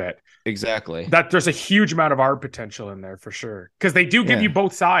Unibet. Exactly. That there's a huge amount of arb potential in there for sure. Because they do give you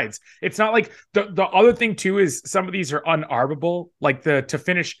both sides. It's not like the other thing too is some of these are unarbable. Like to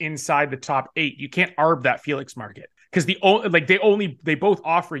finish inside the top 8, you can't arb that Felix market. Because they both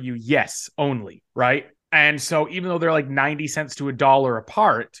offer you yes only, right? And so even though they're like 90 cents to $1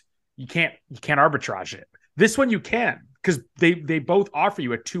 apart, you can't arbitrage it. This one you can, because they both offer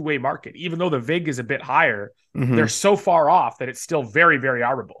you a two-way market. Even though the VIG is a bit higher, they're so far off that it's still very, very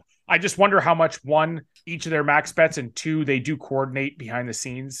arbitrable. I just wonder how much, one, each of their max bets, and two, they do coordinate behind the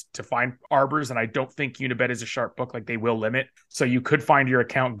scenes to find arbors. And I don't think Unibet is a sharp book, like they will limit. So you could find your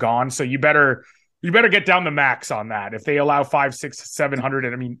account gone. So you better get down the max on that. If they allow 500, 600, 700,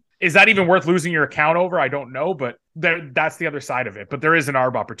 and I mean, is that even worth losing your account over? I don't know, but that's the other side of it. But there is an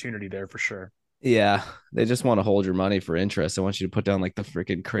arb opportunity there for sure. Yeah, they just want to hold your money for interest. They want you to put down like the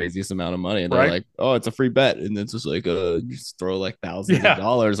freaking craziest amount of money, and they're like, "Oh, it's a free bet," and it's just like, you just throw like thousands of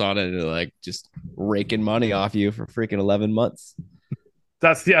dollars on it, and they're like just raking money off you for freaking 11 months.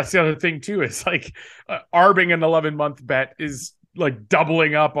 That's the other thing too. It's like arbing an 11-month bet is like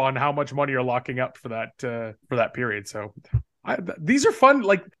doubling up on how much money you're locking up for that period. So these are fun.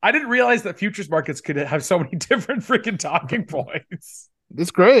 Like I didn't realize that futures markets could have so many different freaking talking points. It's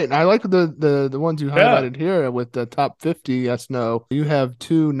great. I like the ones you highlighted here with the top 50 yes, no. You have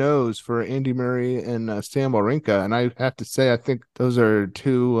 2 no's for Andy Murray and Sam Wawrinka, and I have to say I think those are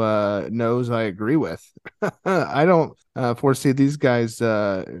 2 no's I agree with. I don't foresee these guys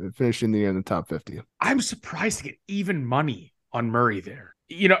finishing the year in the top 50. I'm surprised to get even money on Murray there.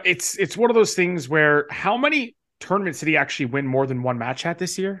 You know, it's one of those things where how many tournaments did he actually win more than one match at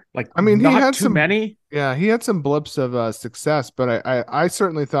this year? Like, I mean, he had too many. Yeah, he had some blips of success, but I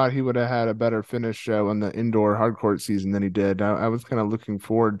certainly thought he would have had a better finish on the indoor hardcourt season than he did. I was kind of looking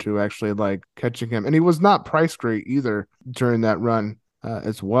forward to actually like catching him, and he was not price great either during that run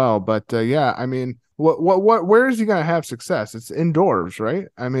as well. But yeah, I mean, where is he going to have success? It's indoors, right?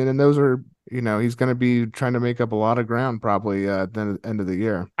 I mean, and those are, you know, he's going to be trying to make up a lot of ground probably at the end of the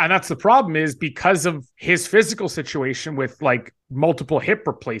year. And that's the problem, is because of his physical situation with like multiple hip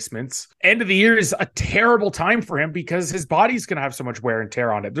replacements, end of the year is a terrible time for him because his body's going to have so much wear and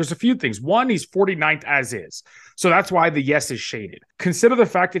tear on it. There's a few things. One, he's 49th as is. So that's why the yes is shaded. Consider the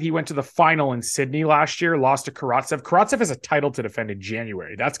fact that he went to the final in Sydney last year, lost to Karatsev. Karatsev has a title to defend in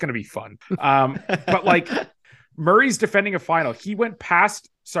January. That's going to be fun. But like Murray's defending a final. He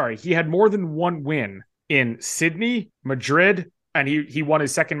had more than one win in Sydney, Madrid, and he won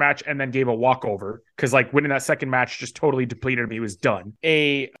his second match and then gave a walkover because like winning that second match just totally depleted him. He was done.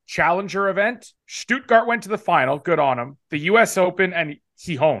 A challenger event, Stuttgart went to the final. Good on him. The US Open and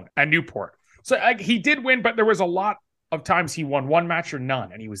Gijón and Newport. So like, he did win, but there was a lot of times he won one match or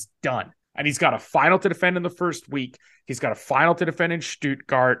none and he was done. And he's got a final to defend in the first week. He's got a final to defend in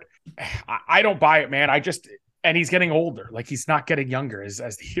Stuttgart. I don't buy it, man. And he's getting older. Like he's not getting younger as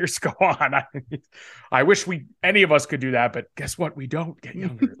the years go on. I wish any of us could do that, but guess what? We don't get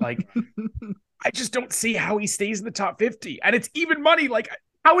younger. Like I just don't see how he stays in the top 50. And it's even money. Like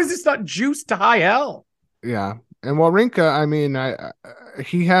how is this not juiced to high hell? Yeah. And Wawrinka, I mean,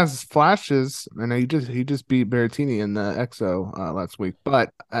 he has flashes, and he just beat Berrettini in the EXO last week.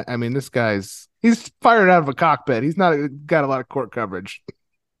 But I mean, he's fired out of a cockpit. He's not got a lot of court coverage.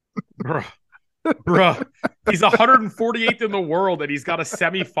 Bruh, he's 148th in the world, and he's got a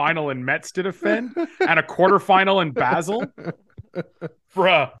semifinal in Metz to defend and a quarterfinal in Basel.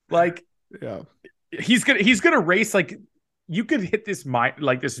 Bruh, like, yeah, he's gonna race like. You could hit this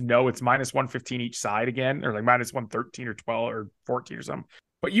it's minus 115 each side again, or like minus 113 or 12 or 14 or something.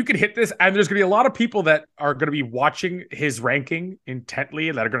 But you could hit this, and there's gonna be a lot of people that are gonna be watching his ranking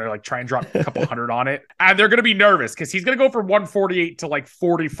intently that are gonna like try and drop a couple hundred on it, and they're gonna be nervous because he's gonna go from 148 to like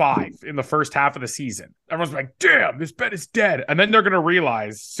 45 in the first half of the season. Everyone's like, "Damn, this bet is dead," and then they're gonna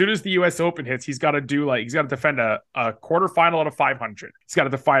realize as soon as the U.S. Open hits, he's got to defend a quarterfinal at a 500. He's got to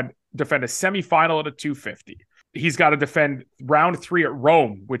defend a semifinal at a 250. He's got to defend round 3 at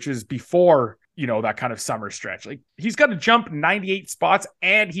Rome, which is before, you know, that kind of summer stretch. Like he's got to jump 98 spots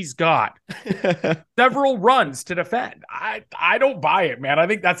and he's got several runs to defend. I don't buy it, man. I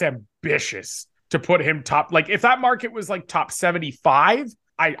think that's ambitious to put him top. Like if that market was like top 75,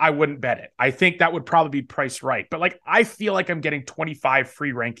 I wouldn't bet it. I think that would probably be priced right. But like, I feel like I'm getting 25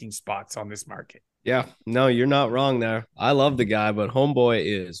 free ranking spots on this market. Yeah, no, you're not wrong there. I love the guy, but homeboy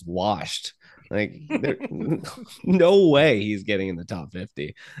is washed. Like, no way he's getting in the top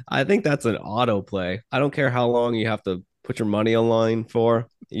 50. I think that's an auto play. I don't care how long you have to put your money online for.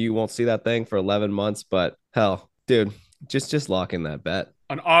 You won't see that thing for 11 months, but hell, dude, just lock in that bet.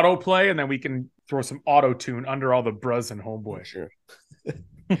 An auto play, and then we can throw some auto tune under all the bruz and homeboy. Sure.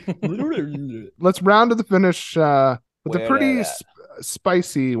 Let's round to the finish with a pretty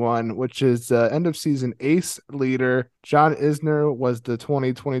spicy one, which is end of season ace leader. John Isner was the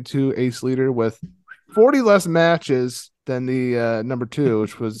 2022 ace leader with 40 less matches than the number 2,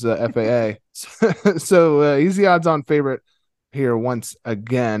 which was FAA. So he's the odds-on favorite here once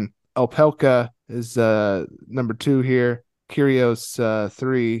again. Opelka is number 2 here. Kyrgios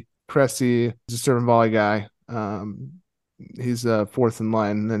 3. Cressy is a serve and volley guy. He's 4th in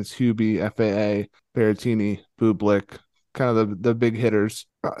line. And then it's Hubie, FAA, Berrettini, Bublik, kind of the big hitters.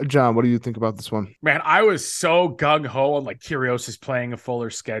 John, what do you think about this one? Man, I was so gung-ho on like Kyrgios is playing a fuller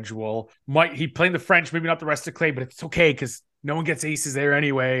schedule. He playing the French, maybe not the rest of Clay, but it's okay because no one gets aces there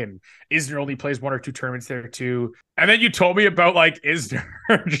anyway. And Isner only plays 1 or 2 tournaments there too. And then you told me about like Isner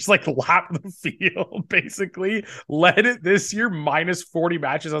just like lap the field, basically. Led it this year, minus 40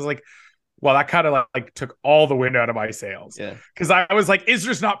 matches. I was like, well, that kind of like took all the wind out of my sails. Yeah. Because I was like,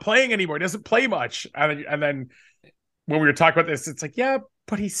 Isner's not playing anymore. He doesn't play much. And then when we were talking about this, it's like, yeah,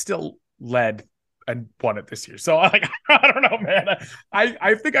 but he still led and won it this year. So like, I don't know, man.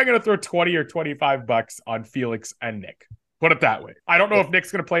 I think I'm going to throw 20 or 25 bucks on Felix and Nick. Put it that way. I don't know if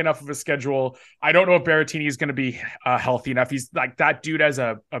Nick's going to play enough of a schedule. I don't know if Berrettini is going to be healthy enough. He's like that dude has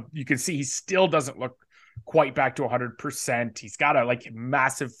you can see he still doesn't look quite back to 100%. He's got a like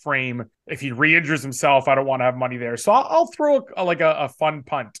massive frame. If he re-injures himself, I don't want to have money there. So I'll throw a fun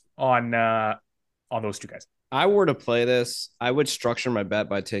punt on those 2 guys. I were to play this, I would structure my bet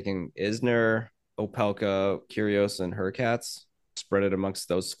by taking Isner, Opelka, Kyrgios, and Hurkacz. Spread it amongst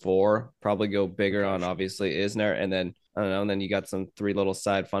those 4. Probably go bigger on obviously Isner, and then I don't know. And then you got some 3 little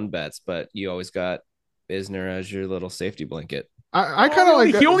side fun bets, but you always got Isner as your little safety blanket. I kind of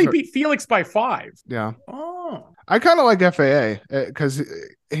like he only beat Felix by 5. Yeah. Oh. I kind of like FAA because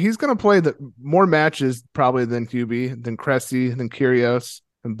he's going to play more matches probably than Hubie, than Cressy, than Kyrgios,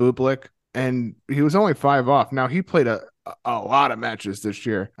 and Bublik. And he was only 5 off. Now he played a lot of matches this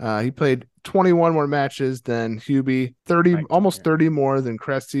year. He played 21 more matches than Hubie, 30, almost 30 more than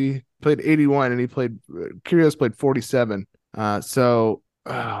Cressy. Played 81, and Kyrgios played 47.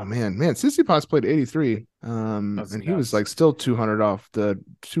 Oh man, Tsitsipas played 83. And he was like still 200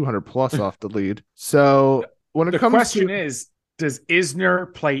 plus off the lead. So when it comes, the question is, does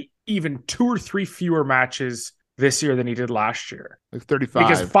Isner play even 2 or 3 fewer matches this year than he did last year? Like 35.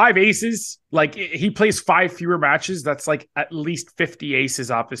 Because 5 aces, like he plays 5 fewer matches. That's like at least 50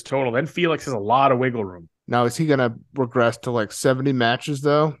 aces off his total. Then Felix has a lot of wiggle room. Now, is he going to regress to like 70 matches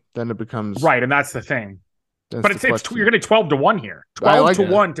though? Then it becomes right. And that's the thing. But it's you're getting 12-1 here.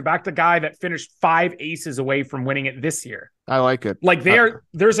 12-1 to back the guy that finished 5 aces away from winning it this year. I like it. Like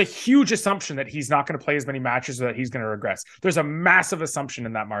there's a huge assumption that he's not going to play as many matches or that he's going to regress. There's a massive assumption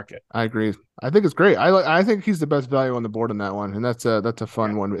in that market. I agree. I think it's great. I think he's the best value on the board in that one, and that's a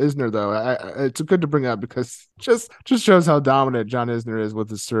fun one. Isner though, it's good to bring up because just shows how dominant John Isner is with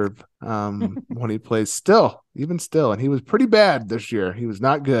his serve when he plays. Even still, and he was pretty bad this year. He was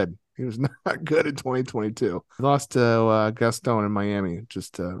not good. He was not good in 2022. He lost to Gaston in Miami,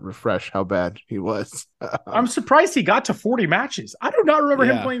 just to refresh how bad he was. I'm surprised he got to 40 matches. I do not remember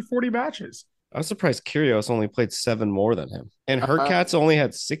him playing 40 matches. I'm surprised Kyrgios only played 7 more than him. And Hurkacz only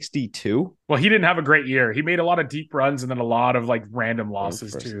had 62. Well, he didn't have a great year. He made a lot of deep runs and then a lot of like random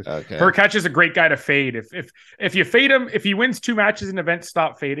losses too. Okay. Hurkacz is a great guy to fade. If you fade him, if he wins 2 matches in an event,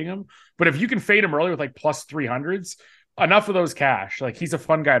 stop fading him. But if you can fade him early with like plus 300s, enough of those cash. Like he's a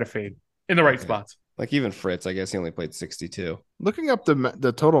fun guy to fade in the right spots. Like even Fritz, I guess he only played 62. Looking up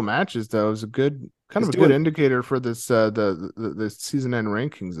the total matches though is a good good indicator for this the season end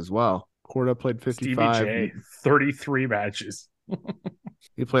rankings as well. Korda played 55. Stevie J, 33 matches.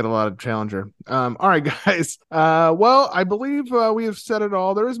 He played a lot of challenger. All right, guys. Well, I believe we have said it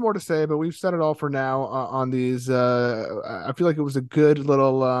all. There is more to say, but we've said it all for now on these. I feel like it was a good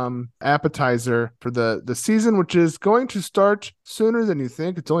little appetizer for the season, which is going to start sooner than you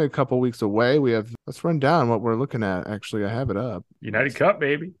think. It's only a couple weeks away. Let's run down what we're looking at. Actually, I have it up. United Cup,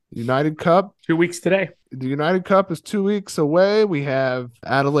 baby. United Cup. 2 weeks today. The United Cup is 2 weeks away. We have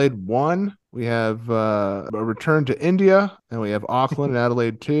Adelaide 1. We have a return to India, and we have Auckland and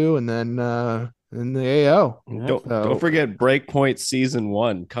Adelaide 2, and then in the AO. Don't forget Breakpoint season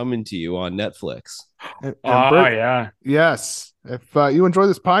 1 coming to you on Netflix. Yeah. Yes. If you enjoy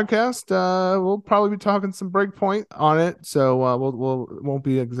this podcast, we'll probably be talking some Breakpoint on it. So it won't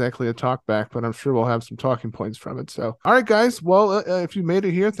be exactly a talk back, but I'm sure we'll have some talking points from it. So, all right, guys. Well, if you made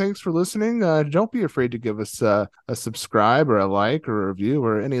it here, thanks for listening. Don't be afraid to give us a subscribe or a like or a review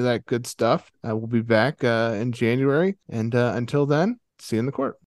or any of that good stuff. We'll be back in January, and until then, see you in the court.